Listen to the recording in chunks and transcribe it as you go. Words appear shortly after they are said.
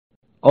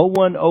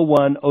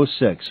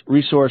010106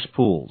 Resource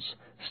Pools,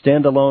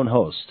 Standalone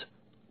Host.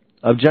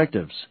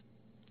 Objectives.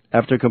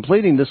 After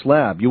completing this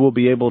lab, you will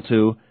be able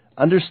to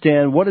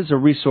understand what is a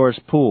resource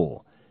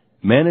pool,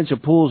 manage a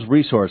pool's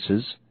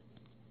resources,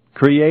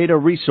 create a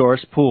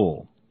resource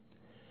pool.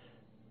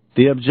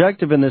 The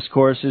objective in this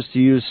course is to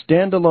use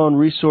standalone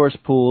resource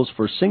pools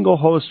for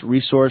single-host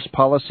resource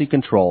policy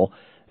control,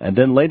 and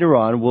then later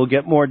on we'll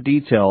get more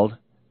detailed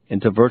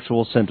into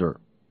Virtual Center.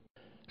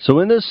 So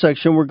in this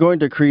section we're going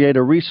to create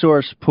a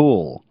resource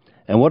pool.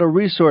 And what a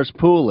resource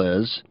pool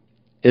is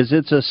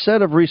it's a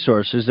set of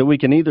resources that we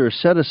can either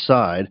set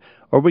aside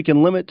or we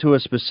can limit to a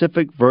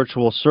specific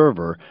virtual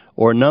server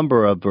or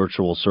number of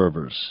virtual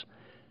servers.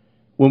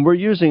 When we're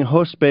using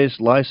host-based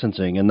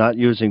licensing and not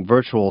using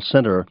Virtual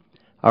Center,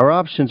 our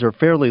options are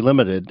fairly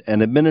limited,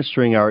 and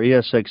administering our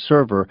ESX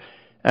server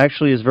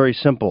actually is very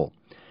simple.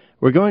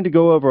 We're going to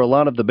go over a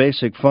lot of the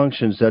basic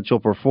functions that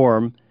you'll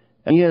perform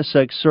as an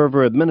ESX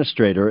server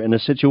administrator in a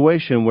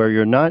situation where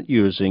you're not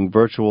using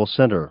Virtual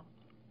Center.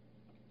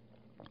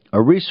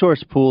 A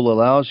resource pool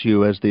allows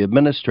you as the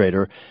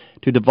administrator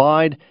to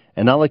divide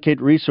and allocate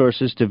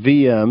resources to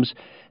VMs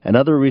and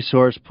other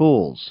resource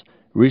pools.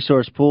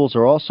 Resource pools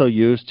are also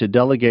used to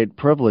delegate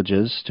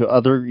privileges to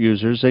other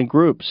users and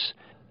groups.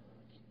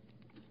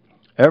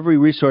 Every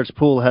resource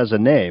pool has a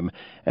name,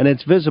 and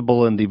it's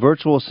visible in the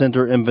Virtual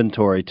Center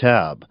Inventory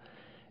tab.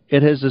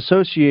 It has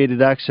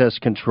associated access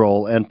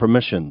control and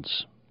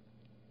permissions.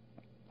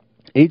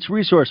 Each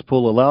resource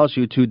pool allows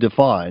you to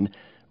define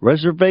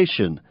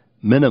reservation,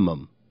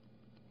 minimum,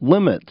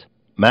 limit,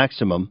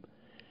 maximum,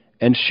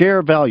 and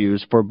share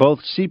values for both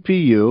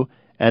CPU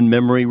and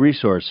memory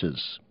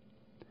resources.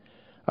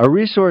 A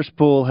resource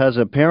pool has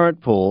a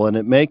parent pool, and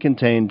it may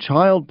contain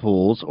child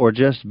pools or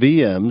just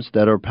VMs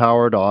that are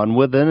powered on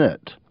within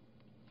it.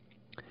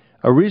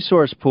 A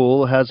resource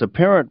pool has a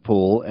parent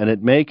pool, and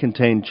it may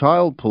contain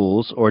child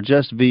pools or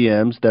just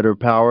VMs that are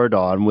powered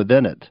on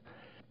within it.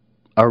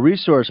 A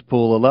resource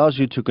pool allows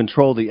you to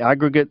control the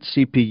aggregate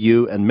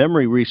CPU and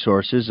memory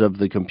resources of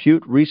the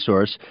compute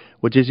resource,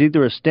 which is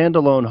either a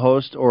standalone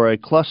host or a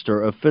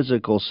cluster of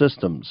physical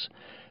systems.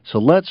 So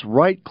let's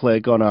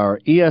right-click on our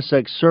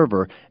ESX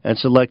server and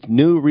select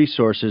New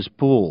Resources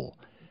Pool.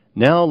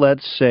 Now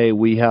let's say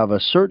we have a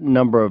certain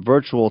number of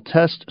virtual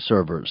test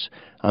servers.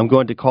 I'm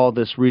going to call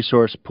this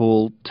resource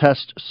pool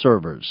Test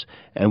Servers,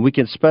 and we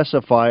can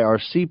specify our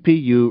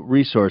CPU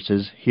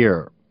resources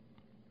here.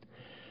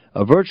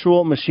 A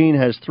virtual machine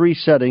has three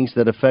settings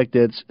that affect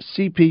its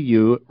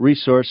CPU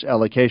resource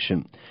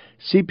allocation: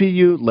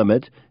 CPU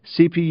limit,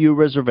 CPU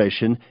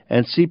reservation,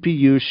 and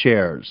CPU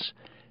shares.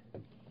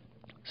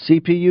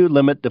 CPU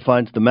limit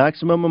defines the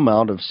maximum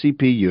amount of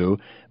CPU,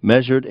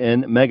 measured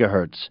in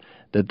megahertz,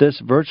 that this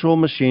virtual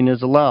machine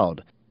is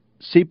allowed.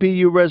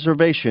 CPU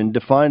reservation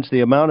defines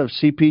the amount of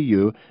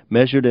CPU,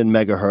 measured in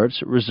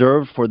megahertz,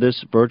 reserved for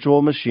this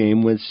virtual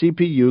machine when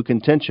CPU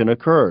contention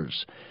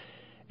occurs.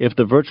 If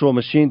the virtual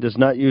machine does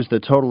not use the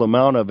total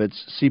amount of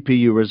its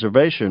CPU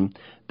reservation,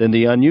 then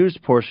the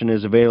unused portion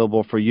is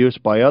available for use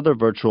by other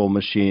virtual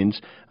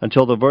machines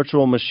until the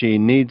virtual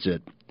machine needs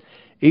it.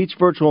 Each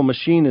virtual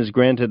machine is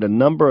granted a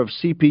number of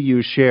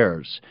CPU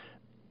shares.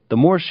 The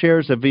more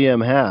shares a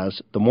VM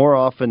has, the more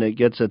often it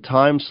gets a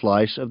time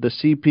slice of the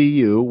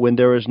CPU when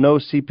there is no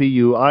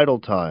CPU idle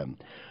time.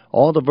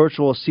 All the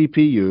virtual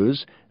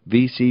CPUs,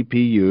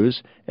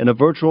 vCPUs, in a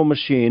virtual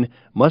machine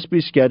must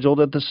be scheduled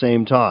at the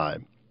same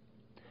time.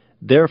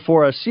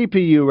 Therefore, a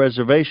CPU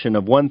reservation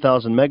of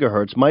 1000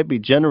 MHz might be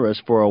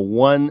generous for a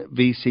 1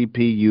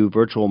 vCPU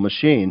virtual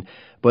machine,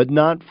 but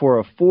not for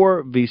a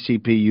 4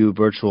 vCPU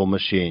virtual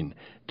machine,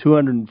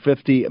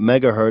 250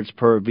 MHz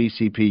per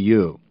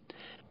vCPU.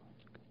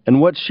 And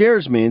what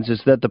shares means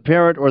is that the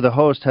parent or the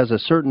host has a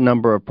certain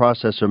number of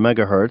processor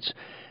megahertz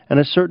and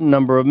a certain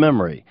number of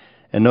memory.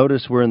 And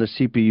notice we're in the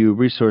CPU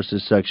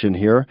resources section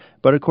here,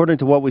 but according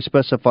to what we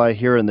specify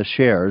here in the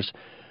shares,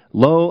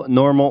 low,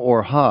 normal,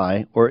 or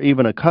high, or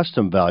even a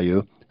custom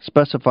value,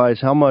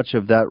 specifies how much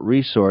of that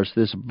resource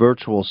this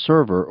virtual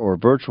server or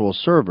virtual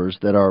servers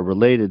that are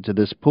related to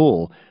this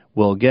pool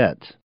will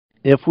get.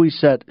 If we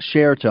set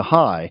share to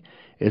high,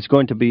 it's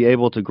going to be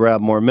able to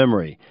grab more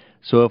memory.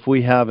 So if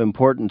we have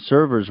important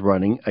servers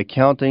running,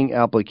 accounting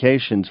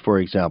applications for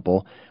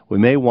example, we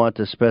may want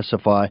to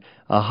specify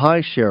a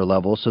high share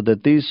level so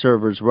that these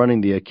servers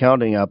running the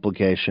accounting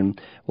application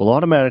will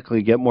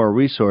automatically get more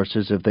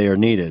resources if they are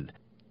needed.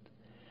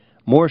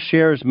 More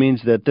shares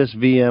means that this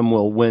VM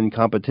will win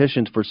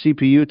competitions for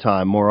CPU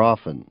time more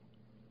often.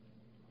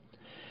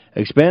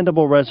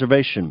 Expandable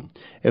reservation.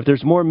 If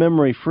there's more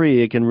memory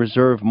free, it can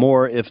reserve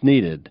more if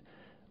needed.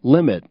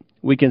 Limit.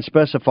 We can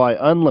specify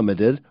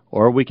unlimited,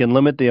 or we can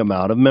limit the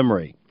amount of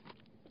memory.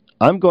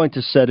 I'm going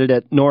to set it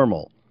at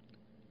normal.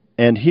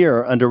 And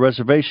here, under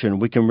reservation,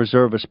 we can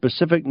reserve a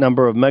specific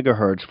number of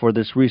megahertz for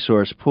this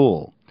resource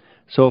pool.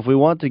 So if we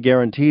want to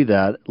guarantee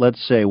that,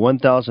 let's say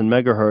 1000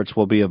 megahertz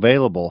will be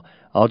available,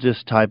 I'll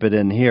just type it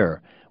in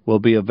here. Will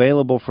be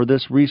available for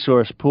this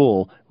resource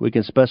pool, we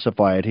can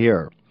specify it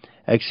here.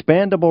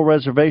 Expandable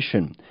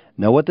reservation.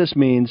 Now what this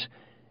means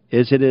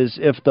is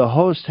if the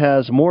host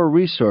has more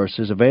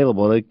resources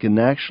available, it can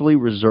actually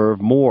reserve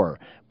more.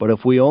 But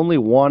if we only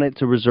want it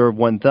to reserve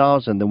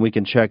 1,000, then we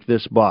can check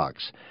this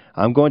box.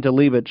 I'm going to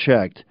leave it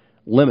checked,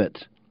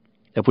 limit.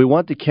 If we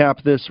want to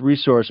cap this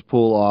resource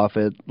pool off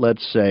at,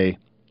 let's say,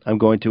 I'm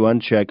going to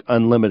uncheck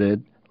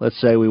unlimited. Let's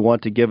say we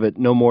want to give it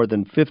no more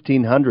than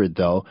 1,500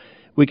 though.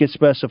 We can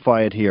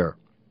specify it here.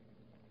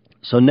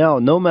 So now,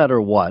 no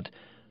matter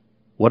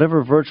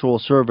whatever virtual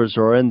servers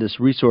are in this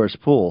resource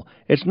pool,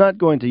 it's not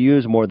going to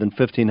use more than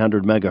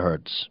 1,500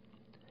 megahertz.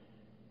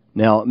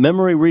 Now,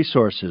 memory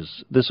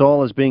resources. This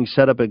all is being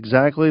set up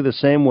exactly the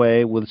same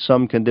way with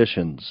some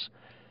conditions.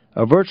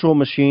 A virtual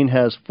machine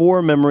has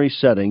 4 memory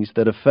settings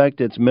that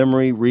affect its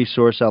memory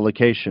resource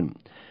allocation: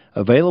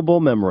 available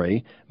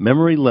memory,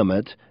 memory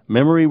limit,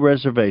 memory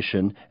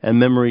reservation, and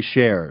memory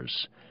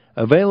shares.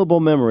 Available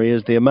memory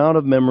is the amount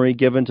of memory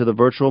given to the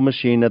virtual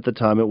machine at the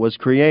time it was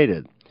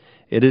created.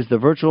 It is the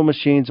virtual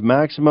machine's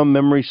maximum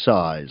memory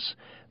size.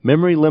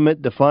 Memory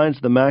limit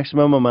defines the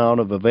maximum amount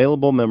of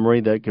available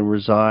memory that can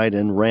reside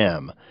in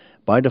RAM.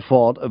 By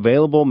default,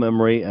 available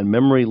memory and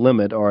memory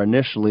limit are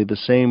initially the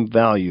same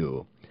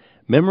value.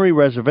 Memory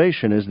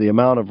reservation is the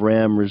amount of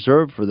RAM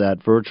reserved for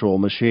that virtual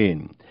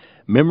machine.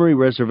 Memory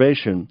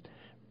reservation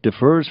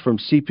differs from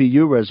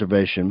CPU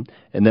reservation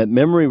in that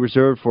memory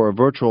reserved for a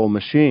virtual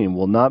machine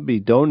will not be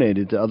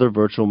donated to other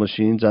virtual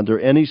machines under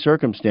any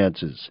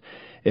circumstances.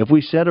 If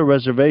we set a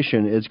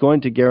reservation, it's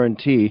going to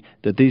guarantee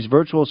that these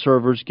virtual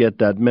servers get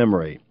that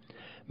memory.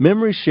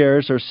 Memory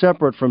shares are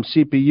separate from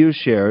CPU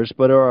shares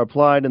but are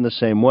applied in the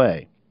same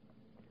way.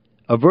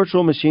 A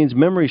virtual machine's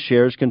memory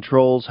shares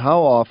controls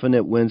how often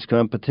it wins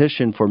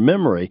competition for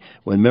memory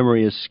when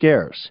memory is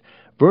scarce.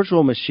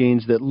 Virtual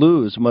machines that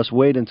lose must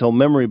wait until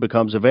memory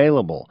becomes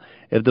available.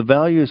 If the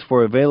values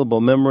for available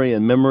memory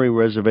and memory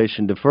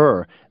reservation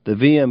differ, the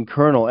VM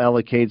kernel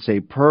allocates a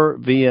per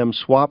VM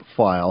swap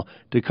file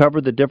to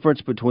cover the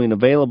difference between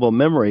available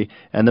memory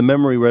and the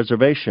memory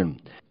reservation.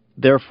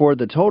 Therefore,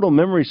 the total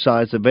memory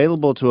size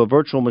available to a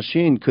virtual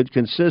machine could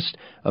consist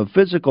of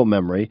physical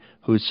memory,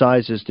 whose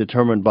size is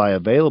determined by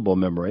available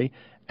memory,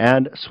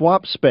 and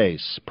swap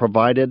space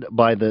provided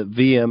by the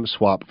VM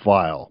swap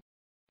file.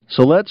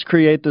 So let's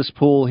create this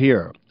pool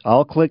here.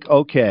 I'll click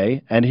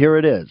OK, and here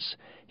it is.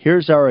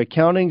 Here's our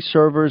accounting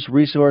servers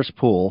resource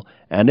pool,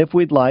 and if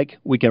we'd like,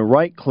 we can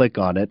right-click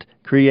on it,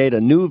 create a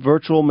new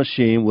virtual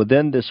machine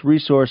within this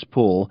resource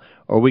pool,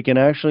 or we can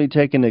actually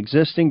take an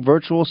existing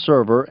virtual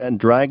server and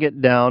drag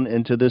it down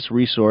into this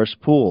resource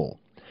pool.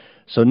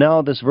 So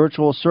now this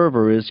virtual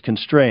server is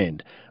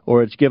constrained,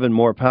 or it's given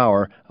more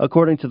power,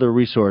 according to the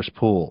resource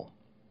pool.